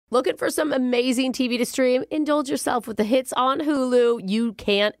Looking for some amazing TV to stream? Indulge yourself with the hits on Hulu you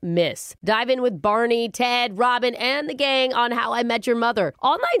can't miss. Dive in with Barney, Ted, Robin, and the gang on How I Met Your Mother.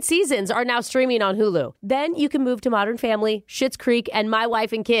 All 9 seasons are now streaming on Hulu. Then you can move to Modern Family, Schitt's Creek, and My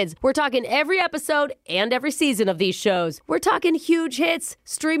Wife and Kids. We're talking every episode and every season of these shows. We're talking huge hits,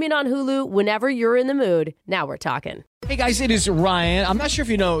 streaming on Hulu whenever you're in the mood. Now we're talking. Hey guys, it is Ryan. I'm not sure if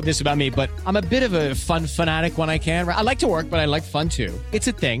you know this about me, but I'm a bit of a fun fanatic when I can. I like to work, but I like fun too. It's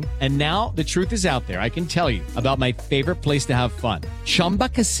a thing. And now the truth is out there. I can tell you about my favorite place to have fun. Chumba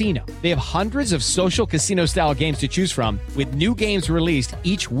Casino. They have hundreds of social casino style games to choose from with new games released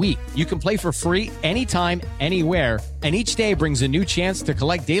each week. You can play for free anytime, anywhere. And each day brings a new chance to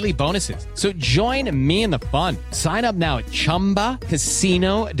collect daily bonuses. So join me in the fun. Sign up now at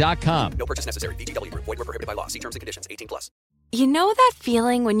ChumbaCasino.com. No purchase necessary. VGW Group. Void where prohibited by law. See terms and conditions. 18+. You know that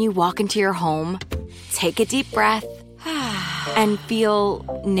feeling when you walk into your home, take a deep breath, and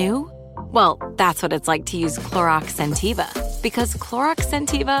feel new? Well, that's what it's like to use Clorox Scentiva. Because Clorox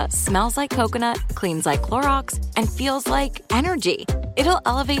Scentiva smells like coconut, cleans like Clorox, and feels like energy. It'll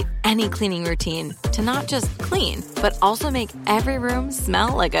elevate any cleaning routine to not just clean, but also make every room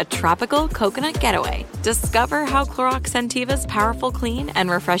smell like a tropical coconut getaway. Discover how Clorox Scentiva's powerful clean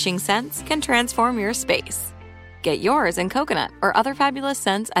and refreshing scents can transform your space. Get yours in coconut or other fabulous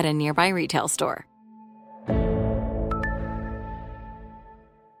scents at a nearby retail store.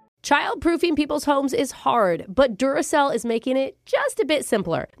 Child-proofing people's homes is hard, but Duracell is making it just a bit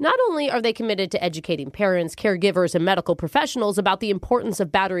simpler. Not only are they committed to educating parents, caregivers, and medical professionals about the importance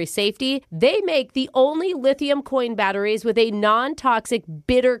of battery safety, they make the only lithium coin batteries with a non-toxic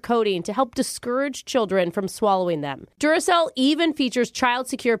bitter coating to help discourage children from swallowing them. Duracell even features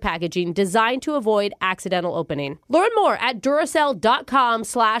child-secure packaging designed to avoid accidental opening. Learn more at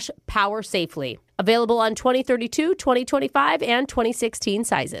Duracell.com/powersafely. Available on 2032, 2025, and 2016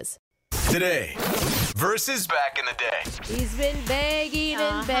 sizes. Today versus back in the day. He's been begging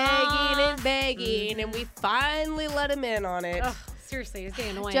and begging and begging, and we finally let him in on it. Ugh, seriously, it's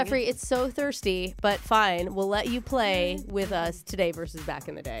getting annoying. Jeffrey, it's so thirsty, but fine. We'll let you play with us today versus back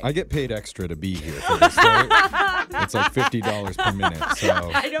in the day. I get paid extra to be here for this, right? It's like $50 per minute, so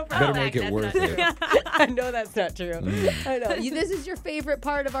I know, better make it worth it. I know that's not true. I know. This is your favorite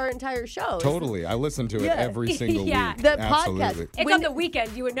part of our entire show. Totally. I listen to it every single week. The Absolutely. podcast. If on the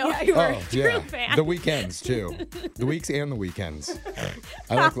weekend, you would know you were a true fan. The weekends, too. The weeks and the weekends.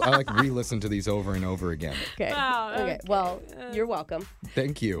 I like re-listen to these over and over again. Okay. Wow, Okay. Well, you're welcome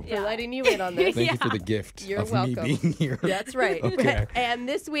Thank you. for letting you in on this. Thank you for the gift You're of welcome. me being here. That's right. Okay. And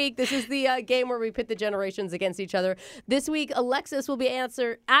this week, this is the game where we pit the generations against each other. This week, Alexis will be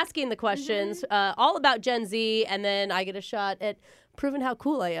asking the questions all about Gen Z, and then I get a shot at proving how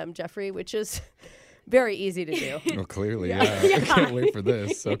cool I am, Jeffrey, which is very easy to do. Well, clearly, yeah. I can't wait for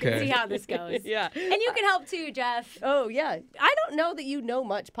this. Okay. See how this goes. Yeah. And you can help too, Jeff. Oh, yeah. I don't know that you know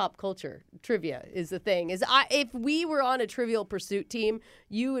much pop culture. Trivia is the thing. If we were on a Trivial Pursuit team,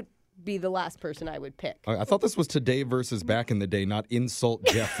 you would be the last person I would pick. I thought this was today versus back in the day, not insult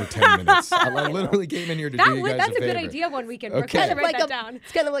Jeff for 10 minutes. I literally came in here to do you guys That's a favor. good idea one weekend. Okay. We're kind of write Like that down.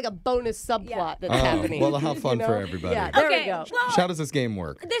 It's kind of like a bonus subplot that's happening. Well, how fun for everybody. Yeah, there we Okay, go. well, How does this game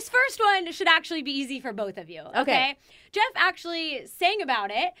work? This first one should actually be easy for both of you. Okay. Jeff actually sang about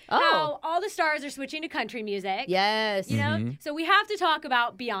it. Oh. How all the stars are switching to country music. Yes. You know? So we have to talk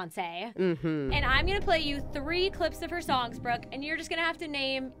about Beyonce. Mm-hmm. And I'm going to play you 3 clips of her songs, Brooke, and you're just going to have to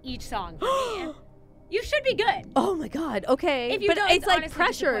name each song for me. You should be good. Oh my God. Okay. If you but don't, it's like honestly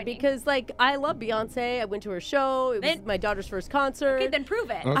pressure disappointing. because I love Beyonce. I went to her show. It was Then- my daughter's first concert. Okay, then prove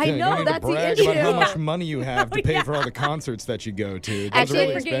it. Okay, I know, you need that's to the brag about how issue. much money you have to pay for all the concerts that you go to. Those Actually, are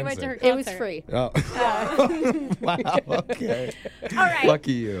really forget you went to her expensive. It was concert. free. Oh. Wow. Okay. All right.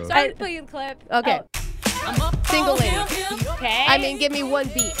 Lucky you. So I'm going to play you the clip. Okay. Oh, Single lady. okay. I mean, give me one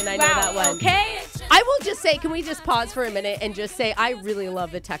beat and I know that one. Okay. I will just say, can we just pause for a minute and just say, I really love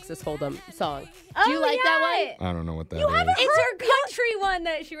the Texas Hold'em song. Do you like that one? I don't know what that is. It's her country one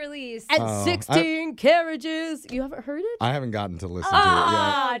that she released. And 16 carriages. You haven't heard it? I haven't gotten to listen to it yet.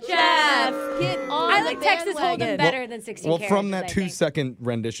 Aw, Jeff. Get on I the like Texas Hold'em bandwagon. better than 16 Well, Carriages, from that I think. 2-second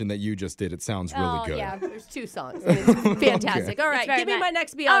rendition that you just did, it sounds really Oh, good. yeah. There's 2 songs. And it's fantastic. All right, It's very give me nice. my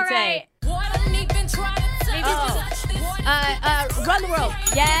next Beyonce. All right. Run the World.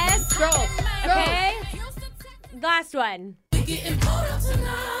 Yes. Girls. Okay. Last one.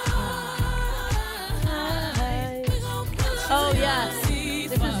 Oh, yeah.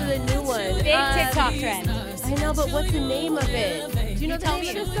 This is the new one. Big TikTok trend. I know, but what's the name of it? Do you know the name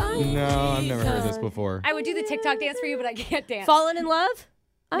of this song? No, I've never heard this before. I would do the TikTok dance for you, but I can't dance. Fallen in Love?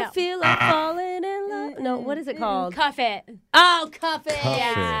 I feel like falling in love. No, what is it called? Cuff It. Oh, Cuff It. Cuff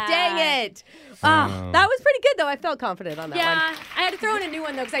Yeah. It. Dang it. Oh, that was pretty good, though. I felt confident on that one. Yeah, I had to throw in a new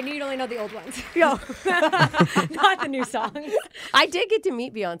one though because I knew you'd only know the old ones, Yo. not the new songs. I did get to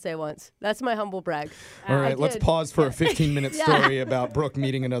meet Beyonce once. That's my humble brag. All right, let's did. pause for a 15-minute story about Brooke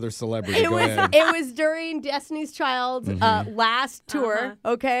meeting another celebrity. Go ahead. It was during Destiny's Child's last tour,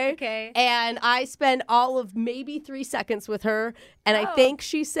 okay? Okay. And I spent all of maybe 3 seconds with her, and I think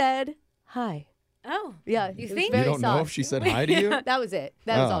she said, hi. Oh, Yeah. You it was think? very You don't know soft. if she said hi to you? That was it.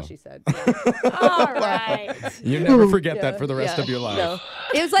 That was all Oh. she said. all right. You never forget that for the rest Yeah. of your life. No.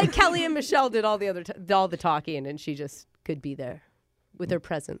 It was like Kelly and Michelle did all the all the talking, and she just could be there with her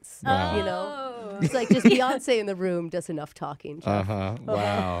presence. Wow. You know, it's like just Beyonce in the room does enough talking. Jeff.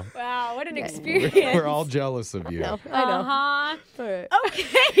 Wow. Wow, what an experience. We're all jealous of you. No, I know. Uh-huh. All right.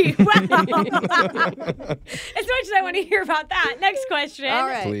 Okay, wow. As much as I want to hear about that. Next question. All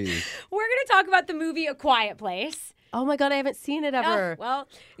right. Please. We're going to talk about the movie A Quiet Place. Oh my God, I haven't seen it ever. Oh, well,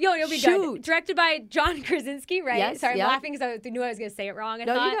 you'll be Shoot. good. Directed by John Krasinski, right? Yes, Sorry, yeah. I'm laughing because I knew I was going to say it wrong.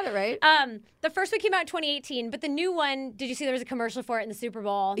 No, you got it right. The first one came out in 2018, but the new one, did you see there was a commercial for it in the Super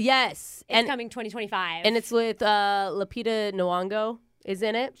Bowl? Yes, It's coming 2025. and it's with Lupita Nyong'o is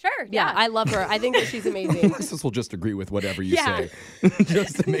in it. Sure, yeah. I love her. I think that she's amazing. Alexis will just agree with whatever you Yeah. say,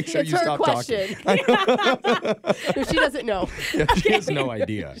 just to make sure It's you her stop question. talking. No, she doesn't know. Yeah, she has no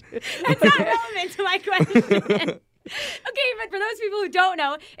idea. That's not relevant to my question. Okay, but for those people who don't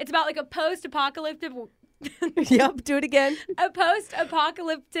know, it's about like a post-apocalyptic Yep, do it again.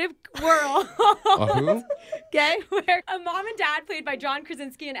 world. Who? Okay. Where a mom and dad, played by John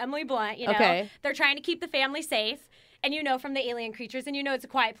Krasinski and Emily Blunt, Okay. they're trying to keep the family safe. And from the alien creatures, and it's a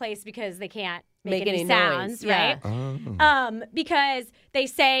quiet place because they can't make any sounds, noise. Yeah. right? Because they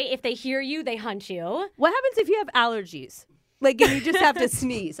say if they hear you, they hunt you. What happens if you have allergies? Like, and you just have to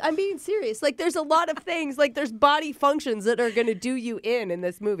sneeze. I'm being serious. Like, there's a lot of things. Like, there's body functions that are going to do you in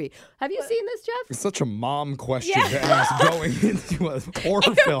this movie. Have you seen this, Jeff? It's such a mom question to ask going into a horror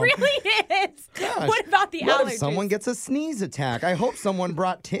film. It really is. Gosh, What about the what allergies? if someone gets a sneeze attack? I hope someone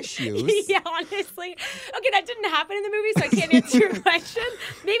brought tissues. Yeah, honestly. Okay, that didn't happen in the movie, so I can't answer your question.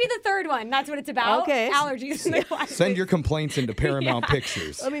 Maybe the third one. That's what it's about. Okay. Allergies. In the quiet Send place. your complaints into Paramount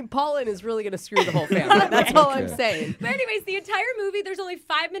Pictures. I mean, pollen is really going to screw the whole family. That's all I'm saying. But anyways, the entire movie, there's only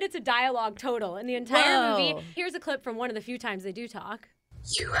 5 minutes of dialogue total in the entire Whoa. movie. Here's a clip from one of the few times they do talk.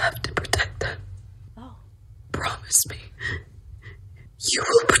 You have to protect them. Oh. Promise me. You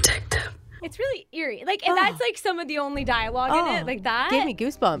will protect them. It's really eerie. And that's some of the only dialogue in it, like that. Gave me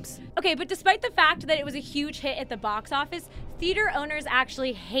goosebumps. Okay, but despite the fact that it was a huge hit at the box office, theater owners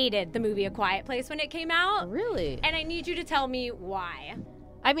actually hated the movie A Quiet Place when it came out. Really? And I need you to tell me why.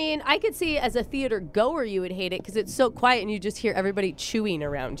 I mean, I could see as a theater goer you would hate it because it's so quiet and you just hear everybody chewing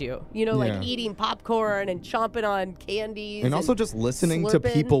around you. Yeah. Like eating popcorn and chomping on candies. And also just listening to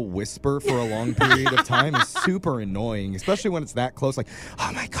slurping. people whisper for a long period of time is super annoying, especially when it's that close. Like,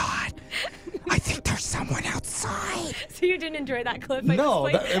 oh my God, I think there's someone outside. So you didn't enjoy that clip? I No,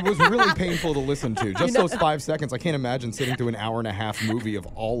 just played? it was really painful to listen to. Just those 5 seconds. I can't imagine sitting through an hour-and-a-half movie of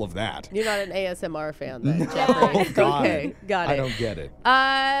all of that. You're not an ASMR fan then, Oh, Jeffrey. God. Okay, got it. I don't get it.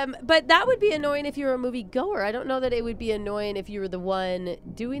 But that would be annoying if you were a movie goer. I don't know that it would be annoying if you were the one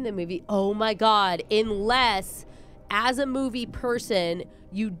doing the movie. Oh my God. Unless, as a movie person,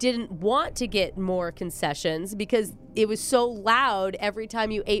 you didn't want to get more concessions because it was so loud every time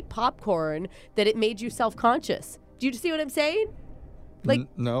you ate popcorn that it made you self-conscious. Do you see what I'm saying? Like,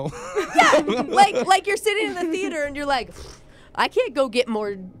 No. yeah, like you're sitting in the theater and you're like, I can't go get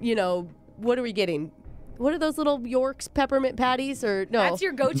more, what are we getting? What are those little York's peppermint patties or no? That's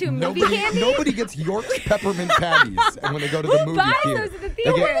your go-to movie candy? Nobody gets York's peppermint patties and when they go to the movie buys theater. those at the They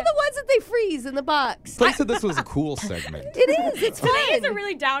theater? get- What are the ones that they freeze in the box? They said this was a cool segment. It is. It's fun. Today is a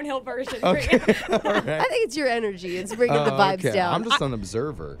really downhill version for you. I think it's your energy. It's bringing the vibes Okay. down. I'm just an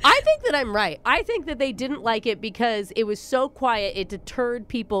observer. I think that I'm right. I think that they didn't like it because it was so quiet. It deterred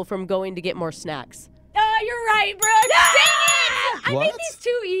people from going to get more snacks. Oh, you're right, Brooke. Dang it! I What? made these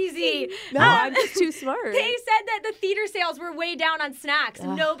too easy. No, I'm just too smart. They said that the theater sales were way down on snacks.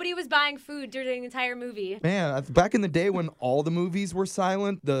 Nobody was buying food during the entire movie. Man, back in the day when all the movies were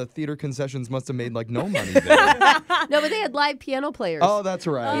silent, the theater concessions must have made no money there. No, but they had live piano players. Oh, that's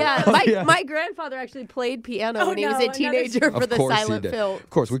right. Yeah, Oh, my grandfather actually played piano when he was no, a another teenager for Of the course he silent did. film. Of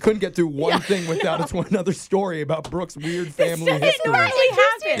course, we couldn't get through one thing without it's another story about Brooke's weird family It history. normally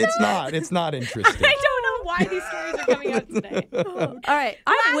happens. It's not. It's not interesting. I don't know why these stories are coming out today. All right,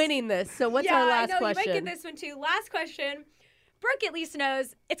 I'm winning this. So what's our last I know, question? you might get this one too. Last question. Brooke at least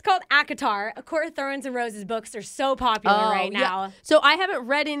knows it's called ACOTAR. A Court of Thorns and Roses books are so popular right now. Yeah. So I haven't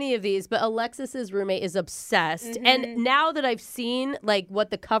read any of these, but Alexis's roommate is obsessed. And now that I've seen like what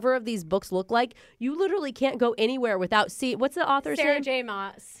the cover of these books look like, you literally can't go anywhere without seeing. What's the author's Sarah name? J.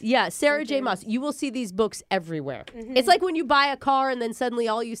 Maas. Yeah, Sarah J. Maas. You will see these books everywhere. It's like when you buy a car and then suddenly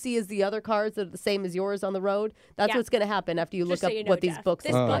all you see is the other cars that are the same as yours on the road. That's what's going to happen after you Just look so up you know, what these Jeff, books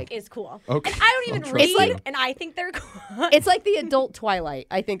this look book like. is cool. Okay. And I don't even I'll read, trust you. and I think they're cool. It's like the adult Twilight,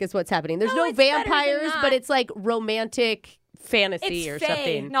 I think is what's happening. There's no it's better than vampires, that. but it's like romantic fantasy or It's fae,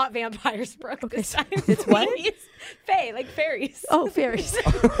 something. not vampires, Brooke. This time. It's what? It's fae, like fairies. Oh, fairies.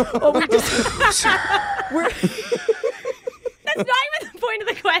 Oh, we just we're That's not even the point of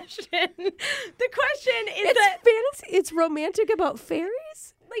the question. The question is it's that, fantasy. It's romantic about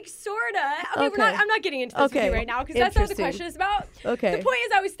fairies. like, sorta. Okay, Okay. I'm not getting into this with Okay. you right now because that's not what the Interesting. question is about. Okay. The point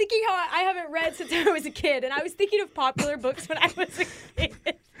is, I was thinking how I haven't read since I was a kid, and I was thinking of popular books when I was a kid.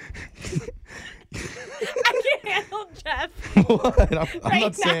 I can't handle Jeff What? I'm right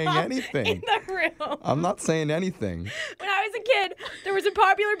not saying now anything. in the room. I'm not saying anything. When I was a kid, there was a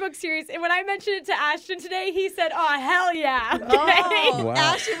popular book series, and when I mentioned it to Ashton today, he said, "Oh, hell yeah!" Okay? Oh, Wow.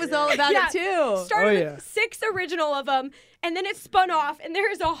 Ashton was all about Yeah. it too. Started with 6 original of them, and then it spun off, and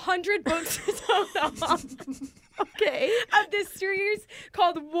there's 100 books Okay. of this series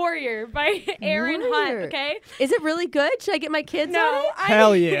called Warrior by Aaron Hunt. Warrior. Okay, Is it really good? Should I get my kids on no, it?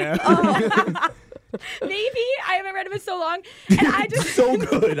 Hell yeah. maybe I haven't read them in so long, and I just So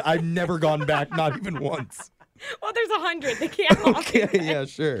good. I've never gone back, not even once. well, there's 100. They can't all. Okay, yeah,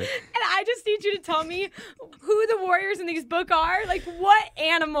 sure. And I just need you to tell me who the warriors in these books are. Like, what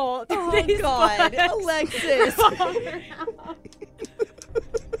animal? Do Oh these God, books Alexis. revolve around?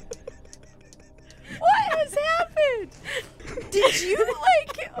 What has happened? Did you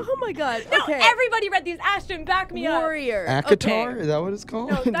like? Oh my God. No, Okay. everybody read these. Ashton, back me up. Warrior. ACOTAR? Okay. Is that what it's called?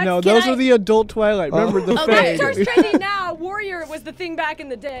 No, Can those I- are the adult Twilight. Remember the Okay. fae. ACOTAR's trending now. Warrior was the thing back in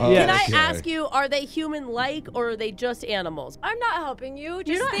the day. Oh, Yeah. Can okay. I ask you, are they human-like or are they just animals? I'm not helping you.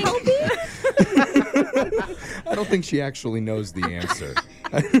 Just You're not think. I don't think she actually knows the answer.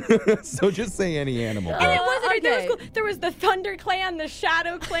 So just say any animal. And it wasn't. There okay. was cool. There was the Thunder Clan, the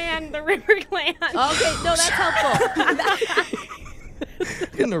Shadow Clan, the River Clan. Okay, no, that's helpful.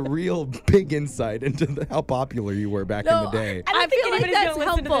 Getting a real big insight into how popular you were back in the day. I don't think feel like anybody's that's gonna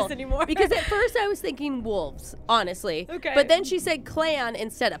listen to helpful this anymore. because at first I was thinking wolves, honestly. Okay. But then she said clan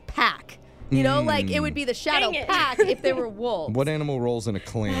instead of pack. You know, like it would be the shadow Dang it. pack if they were wolves. What animal rolls in a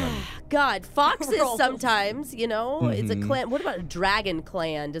clan? God, foxes Rolls. sometimes, you know, it's Mm-hmm. a clan. What about a dragon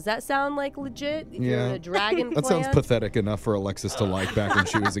clan? Does that sound like legit? If you're in a dragon That clan? sounds pathetic enough for Alexis to like back when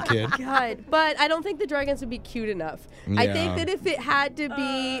she was a kid. God, but I don't think the dragons would be cute enough. I think Yeah. that if it had to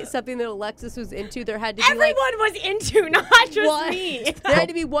be something that Alexis was into, there had to be Everyone like was into, not just one. me. There had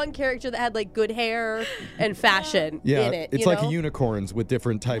to be one character that had like good hair and fashion Yeah, in it. it's you like know? unicorns with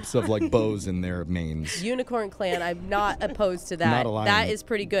different types of like bows in their manes. Unicorn Clan. I'm not opposed to that. Not allowing That it. is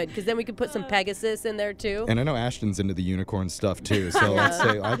pretty good because then we could put some Pegasus in there too. And I know Ashton's into the unicorn stuff too, so let's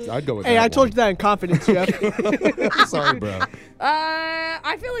say I'd go with Hey, that I told one. you that in confidence, Jeff. Sorry, bro.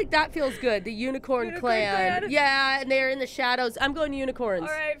 I feel like that feels good. The Unicorn Clan. Clan? Yeah, and they're in the shadows. I'm going unicorns. All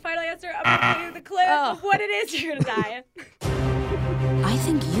right, final answer. I'm going to give you the clip Oh. of what it is you're going to die. I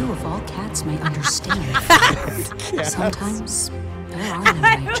think you, of all cats, may understand. Sometimes there are no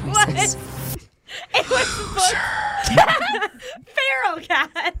right choices. It was the book Feral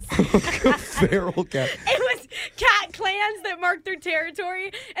Cats. Feral cat. It was cat clans that mark their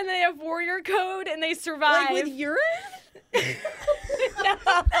territory, and they have warrior code, and they survive. Like with urine? No.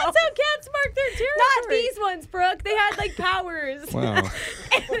 That's how cats mark their territory. Not these ones, Brooke. They had like powers. Wow.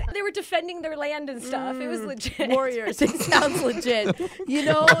 And they were defending their land and stuff. It was legit. Warriors. It sounds legit. You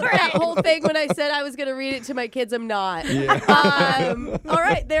know, that whole thing when I said I was going to read it to my kids, I'm not. All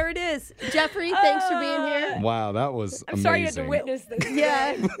right, there it is. Jeffrey, thanks for being here. Wow, that was I'm amazing. sorry you had to witness this.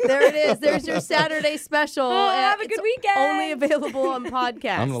 Yeah, there it is. There's your Saturday special. have a good It's weekend. Only available on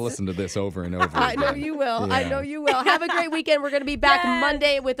podcast. I'm gonna listen to this over and over. I know again. you will. I Yeah. know you will. Have a great weekend. We're going to be back Yes.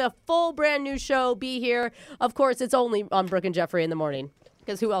 Monday with a full brand new show. Be here. Of course, it's only on Brooke and Jeffrey in the morning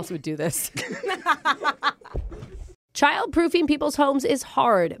because who else would do this? Childproofing people's homes is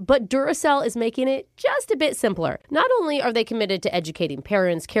hard, but Duracell is making it just a bit simpler. Not only are they committed to educating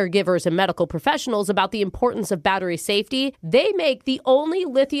parents, caregivers, and medical professionals about the importance of battery safety, they make the only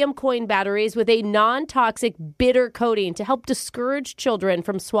lithium coin batteries with a non-toxic bitter coating to help discourage children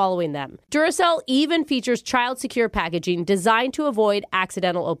from swallowing them. Duracell even features child-secure packaging designed to avoid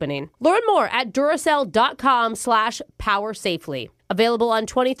accidental opening. Learn more at Duracell.com/powersafely. Available on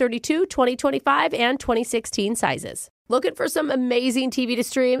 2032, 2025, and 2016 sizes. Looking for some amazing TV to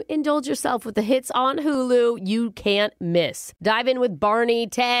stream? Indulge yourself with the hits on Hulu you can't miss. Dive in with Barney,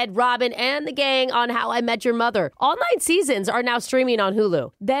 Ted, Robin, and the gang on How I Met Your Mother. All 9 seasons are now streaming on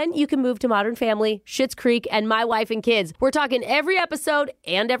Hulu. Then you can move to Modern Family, Schitt's Creek, and My Wife and Kids. We're talking every episode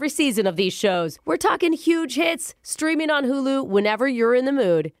and every season of these shows. We're talking huge hits, streaming on Hulu whenever you're in the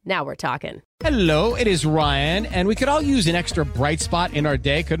mood. Now we're talking. Hello, it is Ryan, and we could all use an extra bright spot in our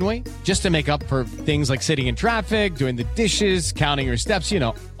day, couldn't we? Just to make up for things like sitting in traffic, doing the dishes, counting your steps,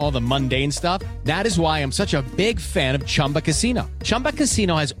 all the mundane stuff. That is why I'm such a big fan of Chumba Casino. Chumba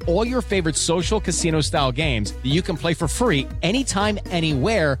Casino has all your favorite social casino-style games that you can play for free anytime,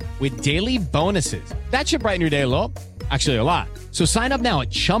 anywhere with daily bonuses. That should brighten your day a little. Actually, a lot. So sign up now at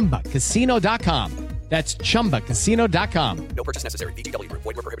ChumbaCasino.com. That's ChumbaCasino.com. No purchase necessary. VGW Group.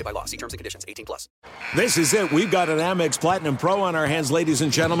 Void where prohibited by law. See terms and conditions. 18+. This is it. We've got an Amex Platinum Pro on our hands, ladies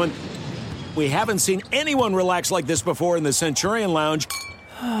and gentlemen. We haven't seen anyone relax like this before in the Centurion Lounge.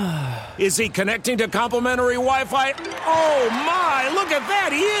 Is he connecting to complimentary Wi-Fi? Oh, my. Look at that.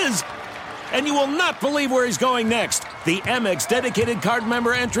 He is. And you will not believe where he's going next. The Amex dedicated card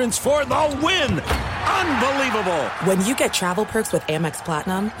member entrance for the win. Unbelievable. When you get travel perks with Amex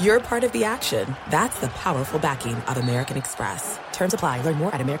Platinum, you're part of the action. That's the powerful backing of American Express. Terms apply. Learn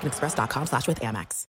more at americanexpress.com/withAmex.